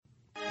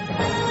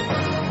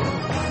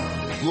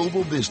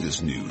Global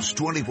business news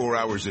 24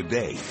 hours a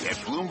day at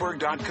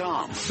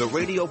Bloomberg.com, the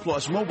Radio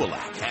Plus mobile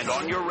app, and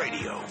on your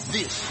radio.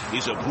 This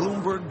is a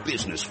Bloomberg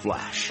Business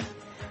Flash.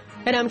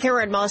 And I'm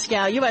Karen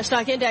Moscow. U.S.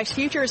 stock index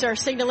futures are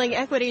signaling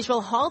equities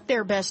will halt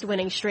their best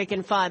winning streak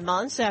in 5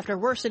 months after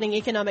worsening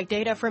economic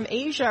data from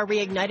Asia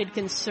reignited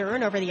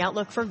concern over the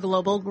outlook for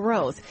global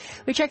growth.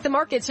 We check the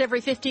markets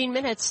every 15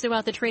 minutes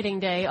throughout the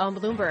trading day on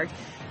Bloomberg.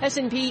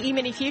 S&P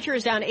E-mini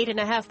futures down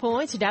 8.5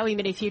 points. Dow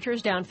E-mini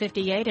futures down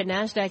 58. And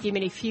NASDAQ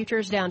E-mini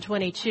futures down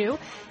 22.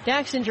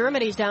 DAX in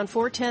Germany's down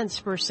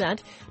 0.4%.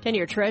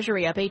 10-year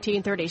Treasury up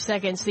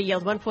 18/32. The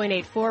yield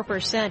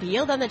 1.84%.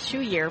 Yield on the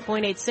 2-year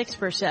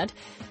 0.86%.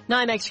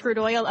 NYMEX crude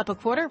oil up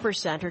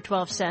 0.25% or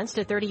 12 cents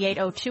to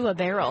 $38.02 a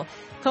barrel.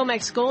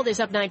 COMEX gold is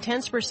up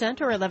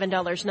 0.9% or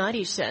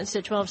 $11.90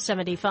 to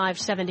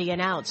 $12.75.70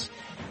 an ounce.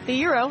 The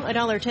euro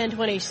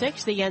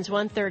 $1.1026. The yen's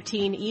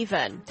 1.13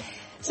 even.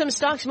 Some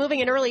stocks moving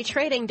in early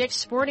trading. Dick's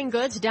Sporting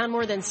Goods down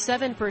more than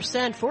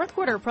 7%. Fourth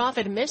quarter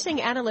profit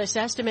missing analyst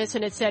estimates,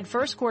 and it said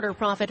first quarter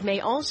profit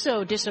may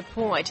also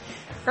disappoint.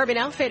 Urban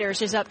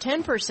Outfitters is up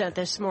 10%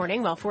 this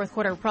morning, while fourth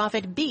quarter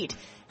profit beat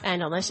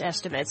analyst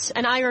estimates.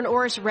 An iron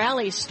ores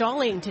rally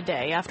stalling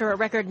today after a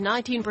record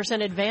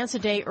 19% advance a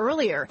day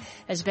earlier,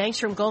 as banks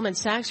from Goldman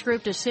Sachs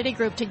Group to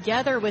Citigroup,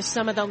 together with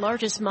some of the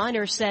largest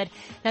miners, said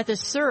that the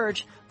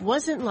surge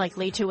wasn't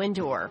likely to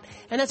endure.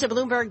 And that's a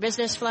Bloomberg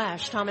Business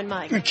Flash. Tom and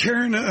Mike.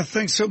 Karen,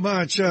 thanks so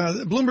much.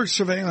 Bloomberg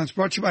Surveillance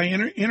brought to you by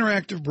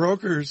Interactive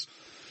Brokers.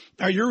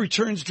 Are your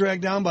returns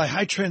dragged down by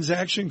high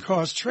transaction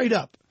costs? Trade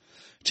up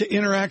to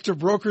Interactive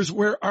Brokers,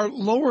 where our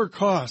lower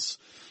costs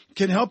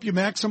can help you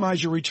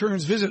maximize your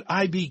returns. Visit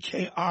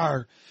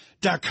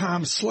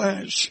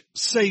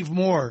ibkr.com/save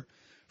more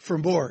for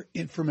more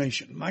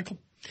information. Michael?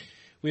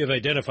 We have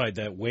identified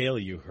that whale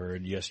you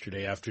heard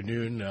yesterday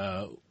afternoon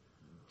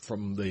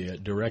from the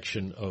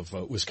direction of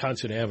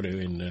Wisconsin Avenue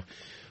in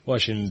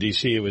Washington,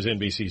 D.C. It was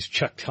NBC's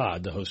Chuck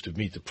Todd, the host of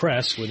Meet the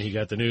Press, when he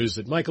got the news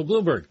that Michael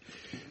Bloomberg,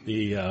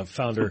 the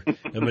founder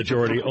and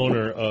majority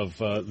owner of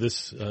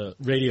this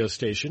radio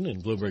station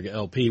and Bloomberg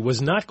LP,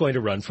 was not going to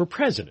run for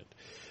president.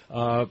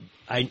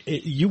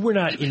 You were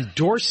not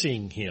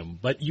endorsing him,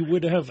 but you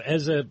would have,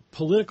 as a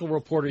political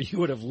reporter, you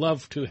would have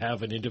loved to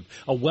have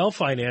a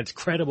well-financed,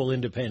 credible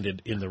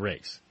independent in the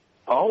race.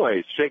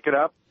 Always. Shake it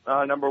up,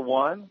 number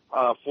one.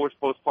 Force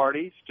both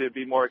parties to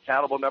be more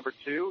accountable, number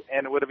two.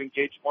 And it would have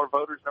engaged more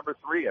voters, number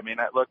three. I mean,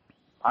 look,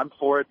 I'm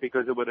for it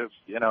because it would have,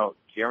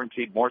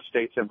 guaranteed more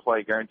states in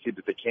play, guaranteed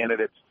that the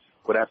candidates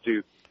would have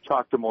to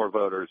talk to more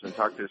voters and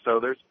talk to. So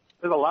there's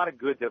a lot of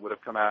good that would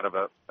have come out of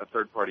a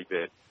third-party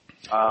bid.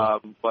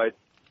 But,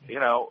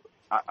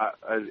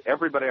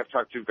 everybody I've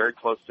talked to very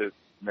close to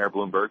Mayor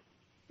Bloomberg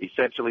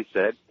essentially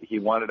said he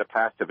wanted a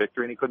path to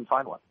victory and he couldn't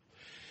find one.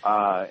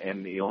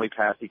 And the only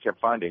path he kept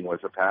finding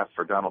was a path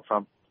for Donald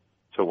Trump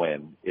to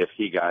win if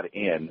he got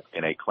in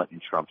a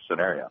Clinton-Trump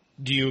scenario.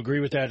 Do you agree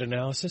with that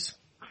analysis?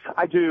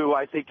 I do.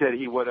 I think that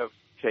he would have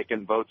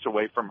taken votes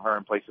away from her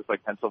in places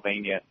like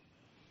Pennsylvania,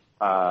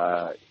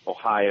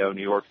 Ohio,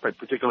 New York,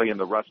 particularly in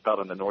the Rust Belt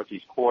and the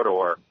Northeast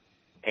Corridor.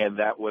 And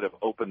that would have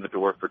opened the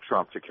door for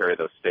Trump to carry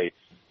those states,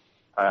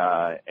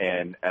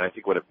 and I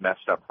think would have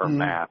messed up her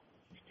map.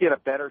 He had a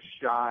better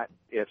shot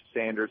if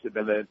Sanders had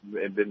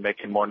been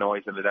making more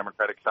noise on the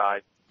Democratic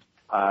side.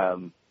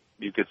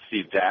 You could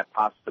see that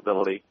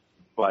possibility,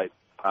 but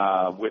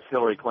with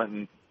Hillary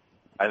Clinton,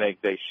 I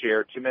think they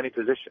share too many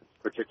positions,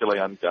 particularly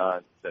on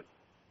guns and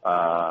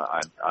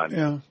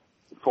on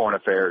foreign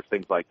affairs,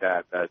 things like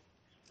that.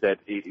 That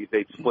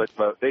they'd split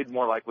vote. They'd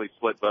more likely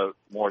split vote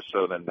more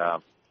so than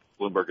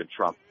Bloomberg and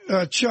Trump.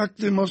 Chuck,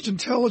 the most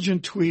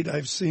intelligent tweet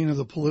I've seen of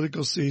the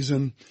political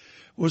season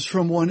was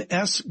from one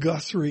S.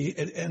 Guthrie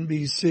at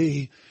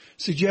NBC,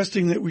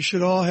 suggesting that we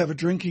should all have a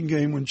drinking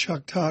game when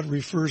Chuck Todd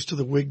refers to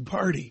the Whig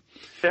Party.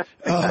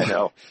 I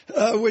know.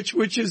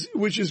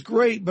 Which is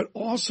great, but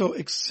also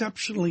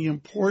exceptionally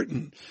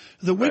important.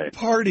 The Whig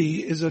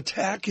Party is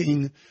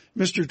attacking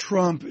Mr.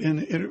 Trump, and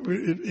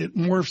it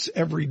morphs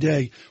every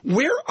day.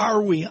 Where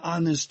are we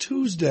on this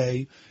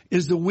Tuesday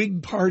as the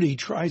Whig Party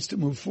tries to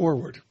move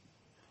forward?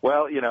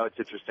 Well, it's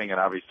interesting, and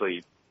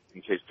obviously,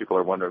 in case people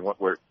are wondering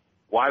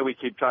why we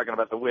keep talking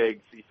about the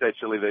Whigs,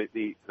 essentially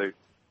the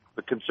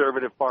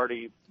Conservative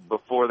Party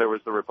before there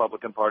was the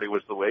Republican Party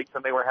was the Whigs,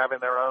 and they were having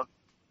their own.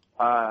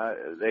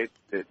 They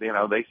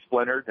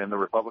splintered, and the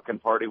Republican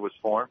Party was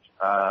formed.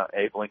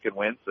 Abe Lincoln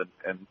wins,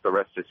 and the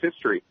rest is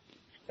history.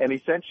 And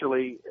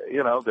essentially,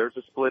 there's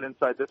a split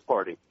inside this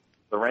party.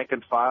 The rank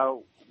and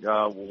file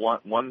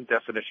want one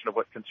definition of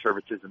what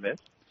conservatism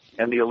is,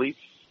 and the elites,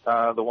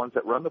 the ones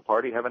that run the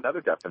party, have another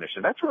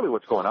definition. That's really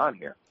what's going on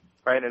here,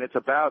 right? And it's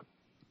about,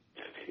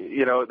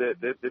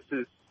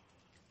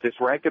 this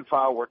rank and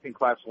file working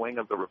class wing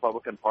of the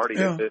Republican Party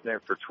has been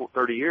there for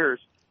 30 years,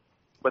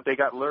 but they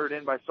got lured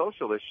in by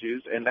social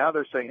issues, and now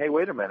they're saying, hey,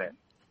 wait a minute,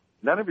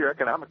 none of your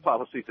economic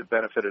policies have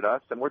benefited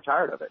us, and we're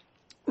tired of it.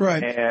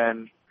 Right.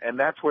 And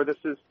that's where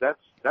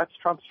that's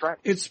Trump's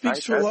strength. It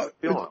speaks to a lot.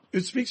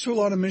 It speaks to a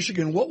lot of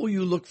Michigan. What will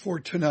you look for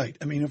tonight?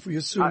 I mean, if we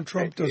assume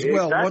Trump does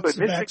well, what's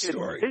the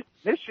backstory?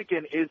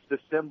 Michigan is the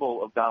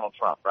symbol of Donald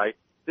Trump, right?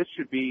 This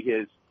should be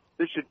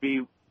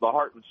the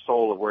heart and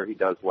soul of where he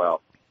does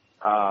well.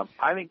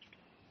 I think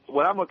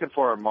what I'm looking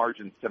for are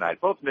margins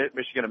tonight. Both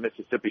Michigan and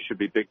Mississippi should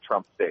be big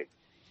Trump states.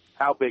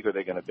 How big are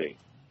they going to be?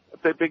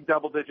 If they're big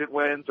double-digit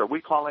wins, are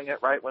we calling it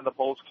right when the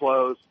polls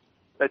close?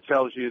 That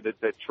tells you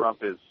that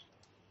Trump is,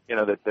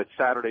 that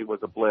Saturday was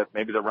a blip.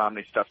 Maybe the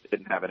Romney stuff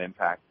didn't have an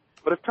impact.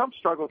 But if Trump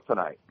struggles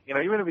tonight,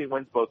 even if he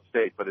wins both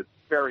states, but it's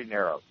very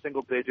narrow,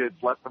 single digits,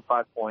 less than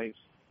 5 points,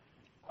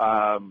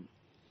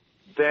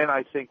 then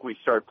I think we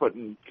start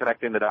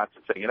connecting the dots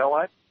and saying, you know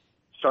what?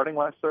 Starting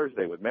last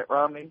Thursday with Mitt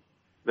Romney,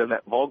 then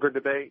that vulgar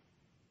debate,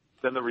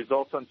 then the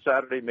results on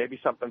Saturday, maybe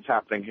something's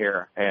happening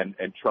here, and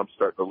Trump's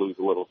starting to lose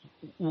a little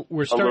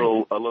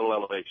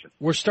elevation.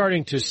 We're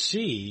starting to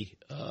see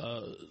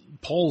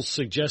polls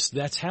suggest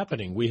that's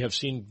happening. We have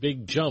seen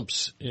big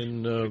jumps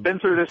in. We've been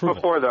through this approval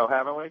before, though,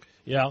 haven't we?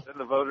 Yeah. Didn't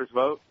the voters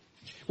vote?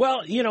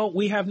 Well,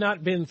 we have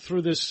not been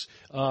through this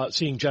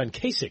seeing John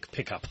Kasich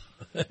pick up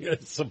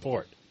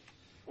support.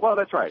 Well,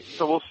 that's right.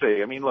 So we'll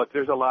see. I mean, look,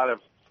 there's a lot of.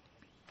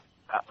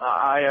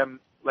 I am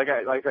like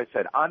I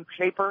said, on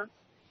paper,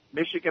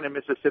 Michigan and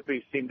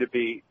Mississippi seem to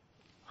be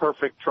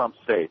perfect Trump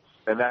states,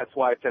 and that's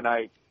why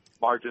tonight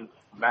margins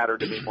matter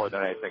to me more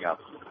than anything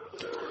else.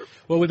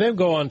 Well, we then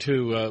go on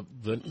to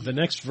the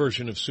next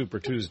version of Super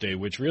Tuesday,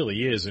 which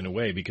really is, in a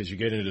way, because you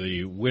get into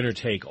the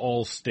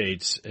winner-take-all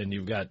states, and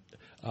you've got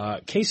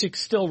Kasich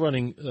still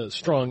running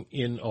strong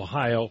in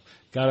Ohio,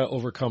 got to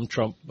overcome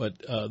Trump. But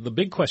the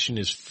big question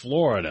is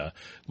Florida.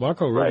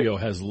 Marco Rubio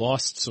has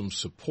lost some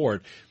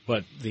support,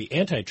 but the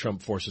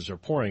anti-Trump forces are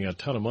pouring a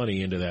ton of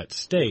money into that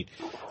state.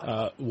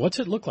 What's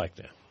it look like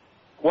now?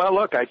 Well,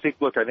 look, I think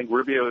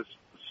Rubio is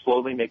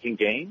slowly making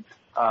gains,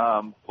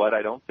 but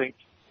I don't think,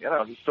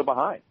 he's still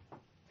behind.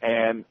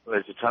 And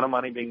there's a ton of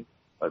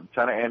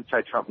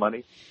anti-Trump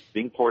money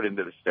being poured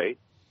into the state.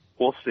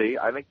 We'll see.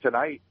 I think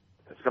tonight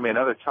it's going to be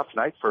another tough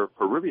night for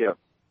Rubio.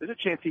 There's a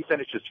chance he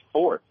finishes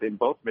fourth in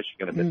both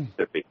Michigan and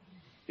Mississippi.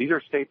 These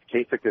are states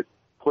Kasich has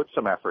put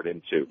some effort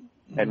into.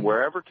 And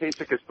wherever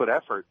Kasich has put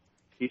effort,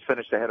 he's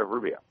finished ahead of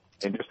Rubio.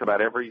 In just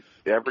about every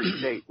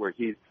state where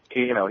he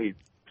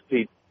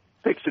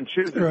picks and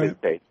chooses his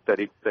states that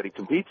he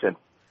competes in.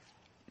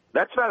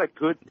 That's not a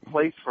good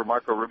place for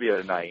Marco Rubio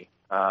tonight.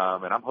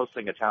 And I'm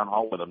hosting a town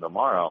hall with him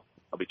tomorrow.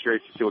 I'll be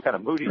curious to see what kind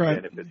of mood he's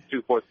in if it's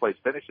 2 fourth-place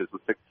finishes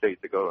with 6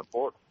 states to go and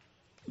forth.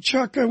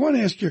 Chuck, I want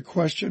to ask you a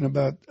question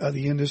about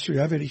the industry.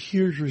 I've had a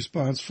huge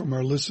response from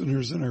our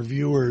listeners and our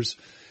viewers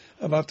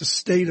about the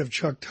state of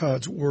Chuck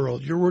Todd's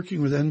world. You're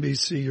working with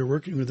NBC, you're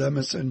working with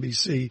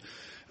MSNBC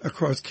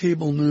across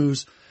cable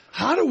news.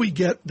 How do we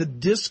get the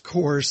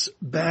discourse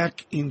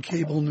back in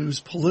cable news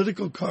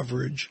political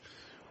coverage,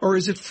 or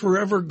is it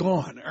forever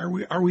gone?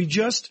 Are we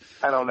just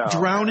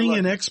drowning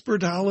in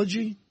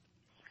expertology?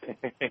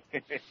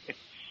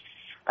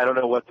 I don't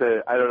know.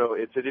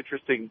 It's an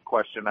interesting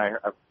question.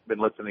 I've been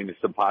listening to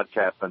some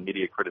podcasts on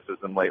media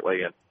criticism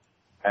lately,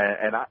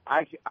 and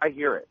I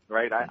hear it,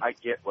 right? I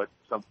get what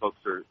some folks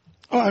are.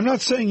 Oh, I'm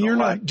not saying you're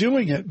not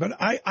doing it,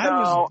 but I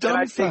was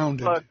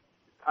dumbfounded.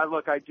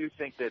 I do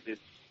think that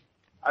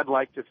I'd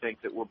like to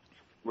think that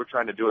we're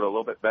trying to do it a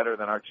little bit better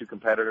than our two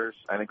competitors.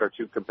 I think our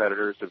two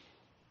competitors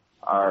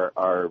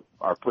are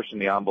pushing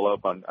the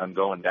envelope on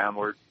going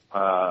downward.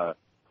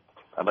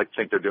 I'd like to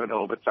think they're doing it a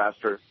little bit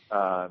faster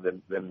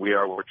than we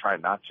are. We're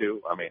trying not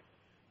to. I mean,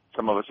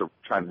 some of us are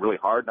trying really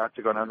hard not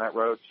to go down that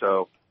road.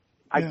 So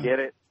I get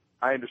it.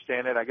 I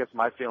understand it. I guess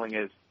my feeling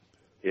is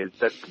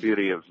that's the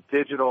beauty of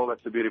digital.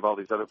 That's the beauty of all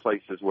these other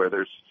places where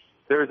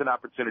there is an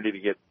opportunity to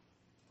get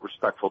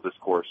respectful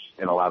discourse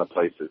in a lot of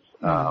places.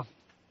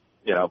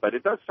 But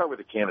it does start with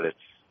the candidates.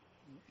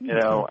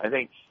 I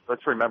think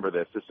let's remember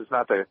this. This is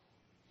not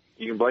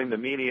you can blame the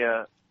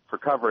media for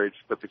coverage,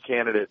 but the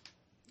candidate.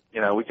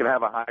 We can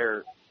have a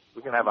higher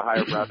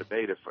brow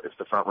debate if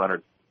the front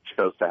runner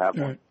chose to have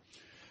one. Right.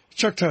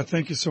 Chuck Todd,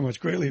 thank you so much.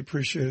 Greatly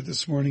appreciated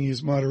this morning.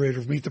 He's moderator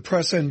of Meet the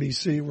Press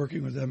NBC,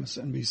 working with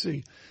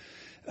MSNBC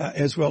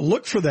as well.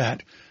 Look for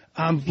that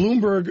on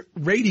Bloomberg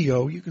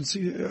Radio. You can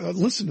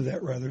listen to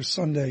that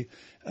Sunday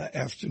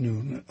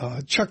afternoon.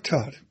 Chuck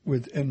Todd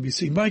with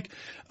NBC. Mike,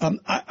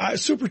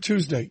 Super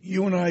Tuesday,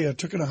 you and I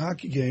took in a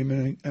hockey game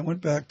and I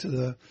went back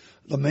to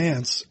the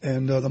Manse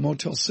and the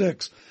Motel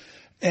 6.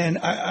 And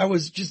I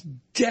was just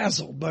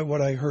dazzled by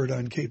what I heard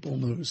on cable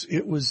news.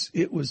 It was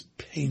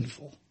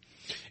painful.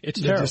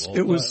 It's terrible.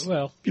 It was,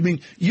 I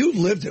mean, you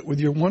lived it with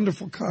your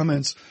wonderful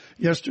comments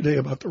yesterday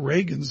about the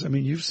Reagans. I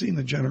mean, you've seen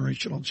the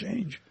generational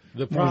change.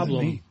 The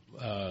problem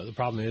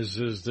is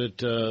that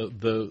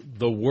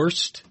the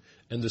worst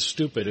and the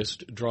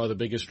stupidest draw the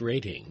biggest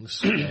ratings.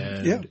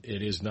 And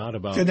it is not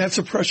about. And that's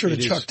a pressure to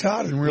Chuck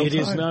Todd in real time.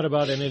 It is not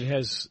about, and it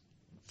has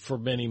for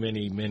many,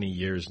 many, many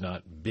years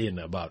not been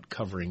about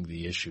covering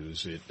the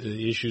issues.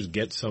 The issues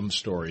get some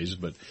stories,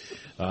 but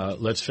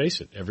let's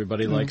face it,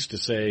 everybody likes to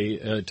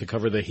say, to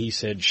cover the he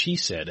said, she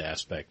said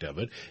aspect of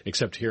it,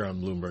 except here on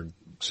Bloomberg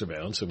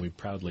Surveillance, and we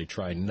proudly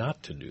try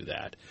not to do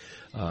that.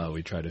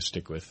 We try to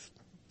stick with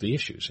the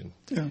issues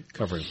and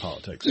covering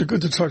politics. They're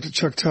good to talk to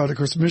Chuck Todd. Of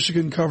course,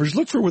 Michigan coverage.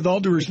 Look for, with all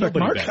due respect,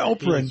 Mark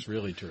Halperin. He's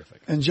really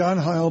terrific. And John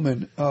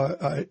Heilman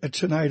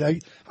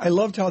tonight. I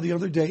loved how the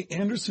other day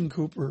Anderson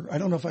Cooper, I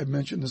don't know if I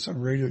mentioned this on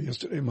radio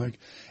yesterday, Mike.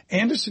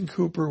 Anderson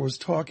Cooper was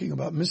talking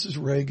about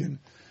Mrs. Reagan.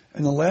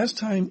 And the last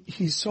time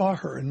he saw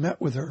her and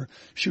met with her,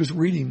 she was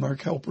reading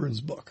Mark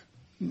Halperin's book,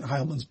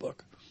 Heilman's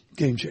book,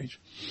 Game Change.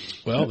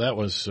 Well, that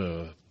was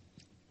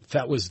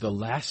the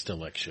last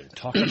election.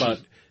 Talk about...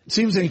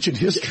 Seems ancient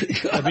history.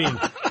 I mean,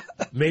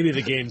 maybe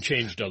the game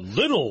changed a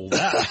little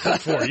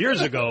 4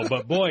 years ago,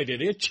 but boy,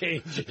 did it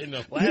change in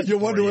the last You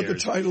wonder 4 what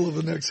years. the title of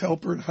the next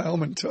Halperin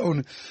Heilman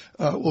tone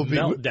will be.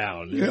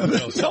 Meltdown. Yeah,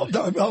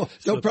 Meltdown.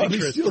 They'll probably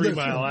steal 3 that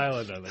Mile from.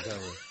 Island on the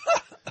cover.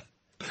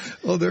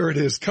 Oh, there it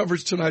is.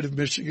 Coverage tonight of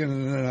Michigan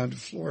and then on to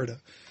Florida,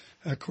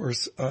 of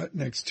course,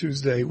 next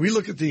Tuesday. We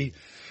look at the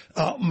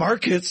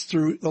markets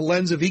through the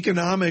lens of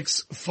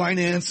economics,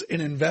 finance,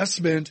 and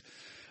investment.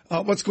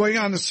 What's going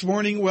on this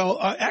morning? Well,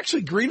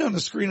 actually green on the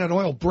screen on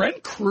oil.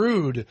 Brent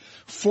crude,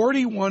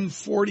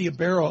 $41.40 a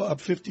barrel, up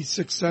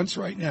 56 cents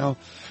right now.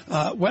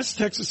 West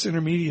Texas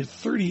Intermediate,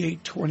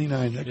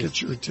 $38.29. That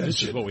gets your attention.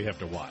 This is what we have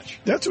to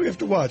watch. That's what we have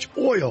to watch.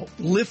 Oil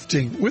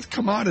lifting with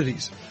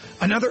commodities.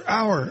 Another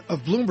hour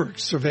of Bloomberg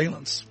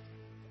Surveillance.